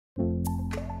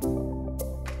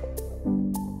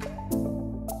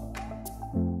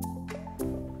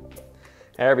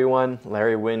Hey everyone,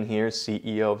 Larry Wynn here,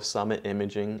 CEO of Summit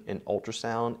Imaging, an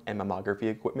ultrasound and mammography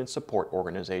equipment support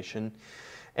organization.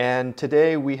 And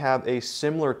today we have a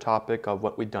similar topic of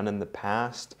what we've done in the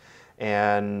past,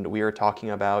 and we are talking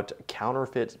about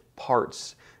counterfeit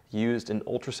parts used in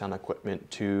ultrasound equipment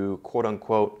to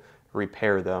quote-unquote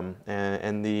repair them.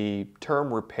 And the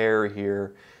term repair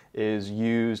here is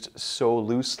used so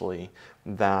loosely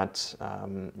that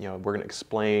we're going to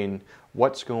explain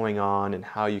what's going on and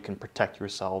how you can protect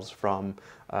yourselves from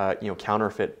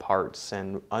counterfeit parts.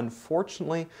 And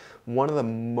unfortunately, one of the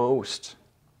most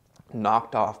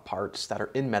knocked off parts that are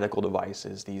in medical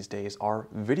devices these days are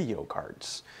video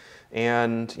cards.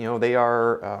 And they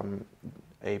are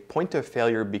a point of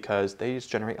failure because they just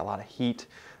generate a lot of heat,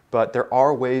 but there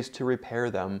are ways to repair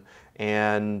them,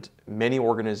 and many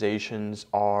organizations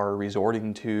are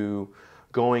resorting to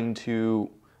going to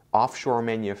offshore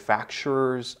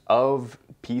manufacturers of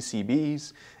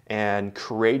PCBs and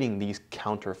creating these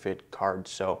counterfeit cards.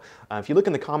 So if you look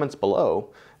in the comments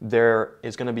below, there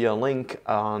is going to be a link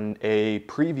on a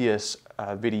previous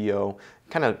video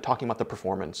kind of talking about the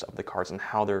performance of the cards and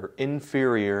how they're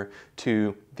inferior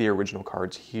to the original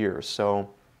cards here. So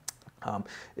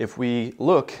if we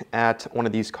look at one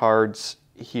of these cards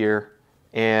here,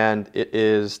 and it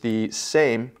is the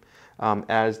same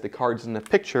as the cards in the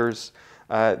pictures,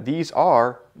 these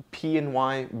are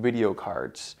P&Y video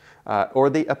cards, or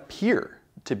they appear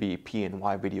to be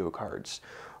P&Y video cards.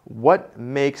 What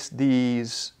makes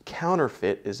these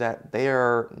counterfeit is that they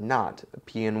are not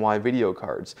P&Y video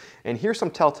cards. And here's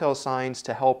some telltale signs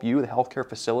to help you, the healthcare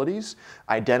facilities,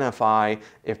 identify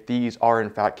if these are in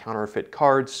fact counterfeit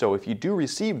cards. So if you do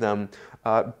receive them,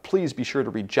 please be sure to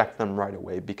reject them right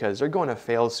away, because they're going to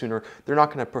fail sooner, they're not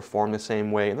going to perform the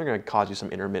same way, and they're going to cause you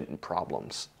some intermittent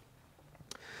problems.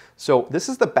 So this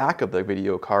is the back of the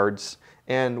video cards,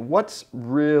 and what's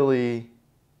really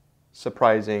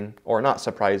surprising, or not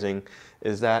surprising,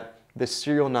 is that the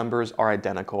serial numbers are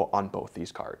identical on both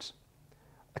these cards.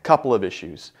 A couple of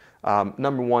issues.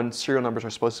 Number one, serial numbers are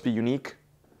supposed to be unique,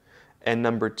 and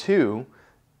number two,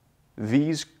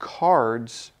 these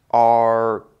cards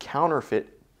are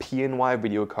counterfeit P&Y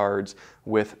video cards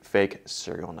with fake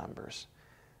serial numbers.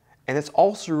 And it's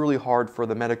also really hard for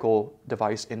the medical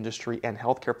device industry and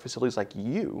healthcare facilities like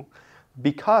you,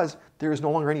 because there is no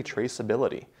longer any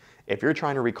traceability. If you're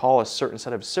trying to recall a certain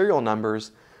set of serial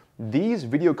numbers, these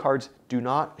video cards do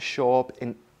not show up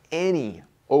in any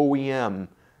OEM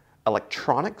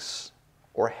electronics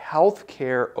or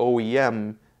healthcare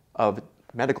OEM of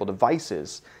medical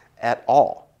devices at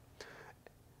all.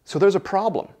 So there's a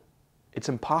problem. It's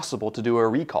impossible to do a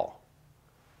recall.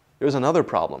 There's another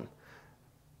problem.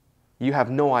 You have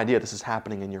no idea this is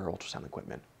happening in your ultrasound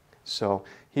equipment. So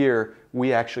here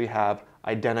we actually have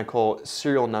identical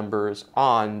serial numbers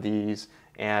on these,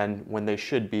 and when they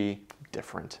should be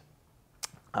different.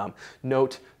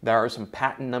 Note there are some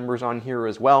patent numbers on here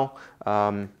as well.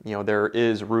 There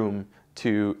is room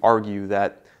to argue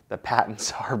that the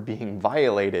patents are being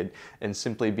violated and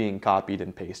simply being copied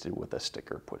and pasted with a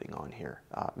sticker putting on here.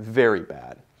 Very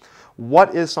bad.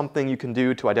 What is something you can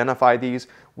do to identify these?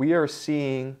 We are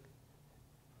seeing,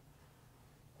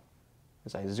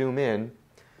 as I zoom in,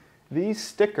 these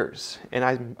stickers, and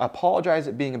I apologize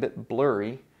it being a bit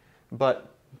blurry,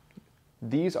 but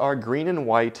these are green and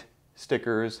white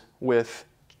stickers with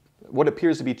what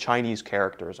appears to be Chinese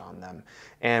characters on them.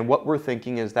 And what we're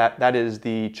thinking is that that is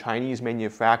the Chinese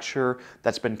manufacturer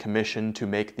that's been commissioned to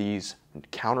make these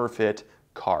counterfeit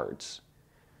cards.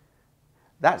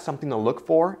 That's something to look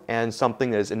for, and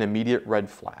something that is an immediate red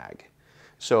flag.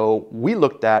 So we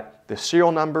looked at the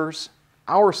serial numbers.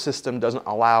 Our system doesn't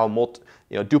allow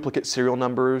duplicate serial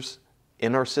numbers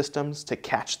in our systems to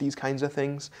catch these kinds of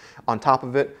things. On top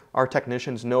of it, our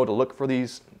technicians know to look for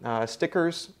these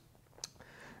stickers.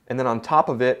 And then on top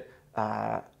of it,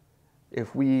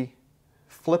 if we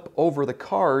flip over the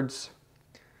cards,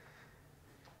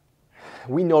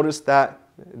 we notice that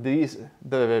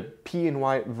the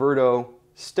P&Y Verto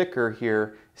sticker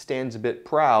here stands a bit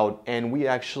proud, and we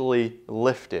actually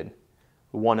lifted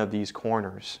one of these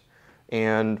corners.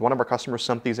 And one of our customers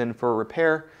sent these in for a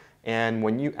repair, and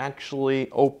when you actually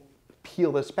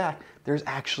peel this back, there's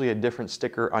actually a different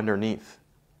sticker underneath.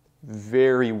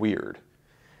 Very weird.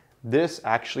 This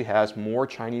actually has more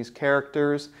Chinese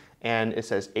characters, and it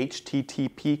says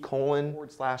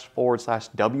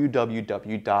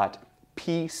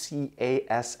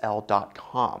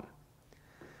http://www.pcasl.com.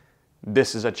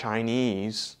 This is a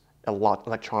Chinese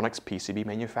electronics PCB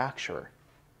manufacturer.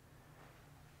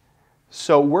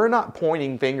 So we're not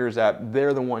pointing fingers at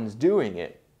they're the ones doing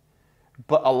it,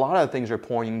 but a lot of things are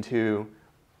pointing to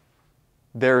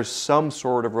there's some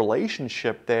sort of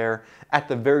relationship there, at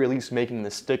the very least making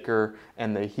the sticker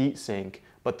and the heat sink,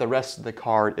 but the rest of the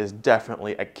card is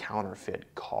definitely a counterfeit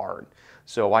card.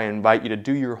 So I invite you to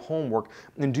do your homework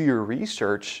and do your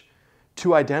research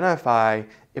to identify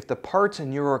if the parts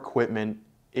in your equipment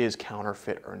is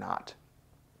counterfeit or not.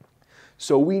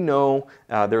 So we know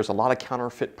there's a lot of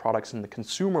counterfeit products in the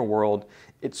consumer world.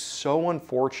 It's so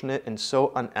unfortunate and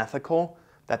so unethical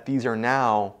that these are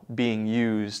now being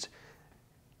used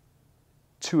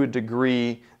to a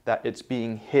degree that it's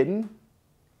being hidden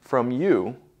from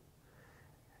you,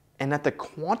 and that the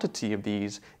quantity of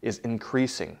these is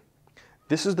increasing.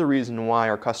 This is the reason why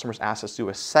our customers asked us to do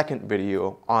a second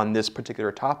video on this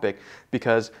particular topic,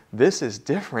 because this is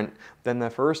different than the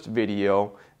first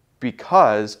video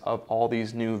because of all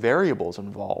these new variables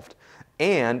involved.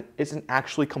 And it's an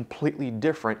actually completely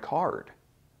different card.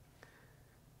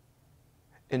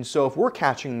 And so if we're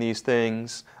catching these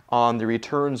things on the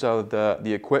returns of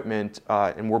the equipment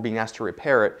and we're being asked to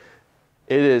repair it,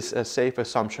 it is a safe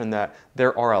assumption that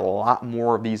there are a lot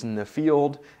more of these in the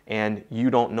field and you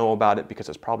don't know about it because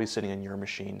it's probably sitting in your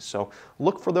machine. So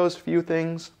look for those few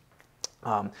things.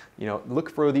 Look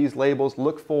for these labels,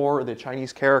 look for the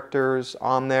Chinese characters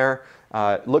on there,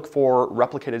 look for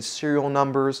replicated serial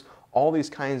numbers, all these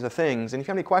kinds of things. And if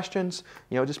you have any questions,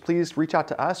 just please reach out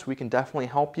to us. We can definitely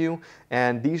help you.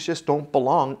 And these just don't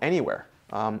belong anywhere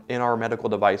in our medical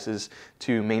devices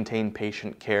to maintain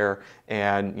patient care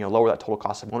and lower that total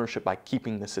cost of ownership by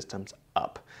keeping the systems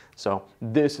up. So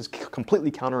this is completely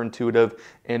counterintuitive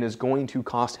and is going to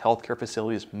cost healthcare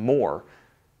facilities more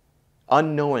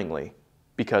unknowingly,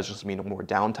 because there's going to be more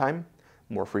downtime,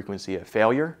 more frequency of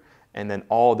failure, and then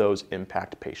all those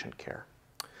impact patient care.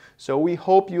 So we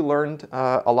hope you learned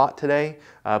a lot today.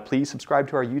 Please subscribe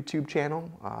to our YouTube channel.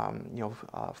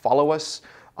 Follow us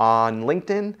on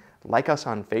LinkedIn, like us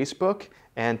on Facebook,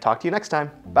 and talk to you next time.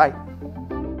 Bye.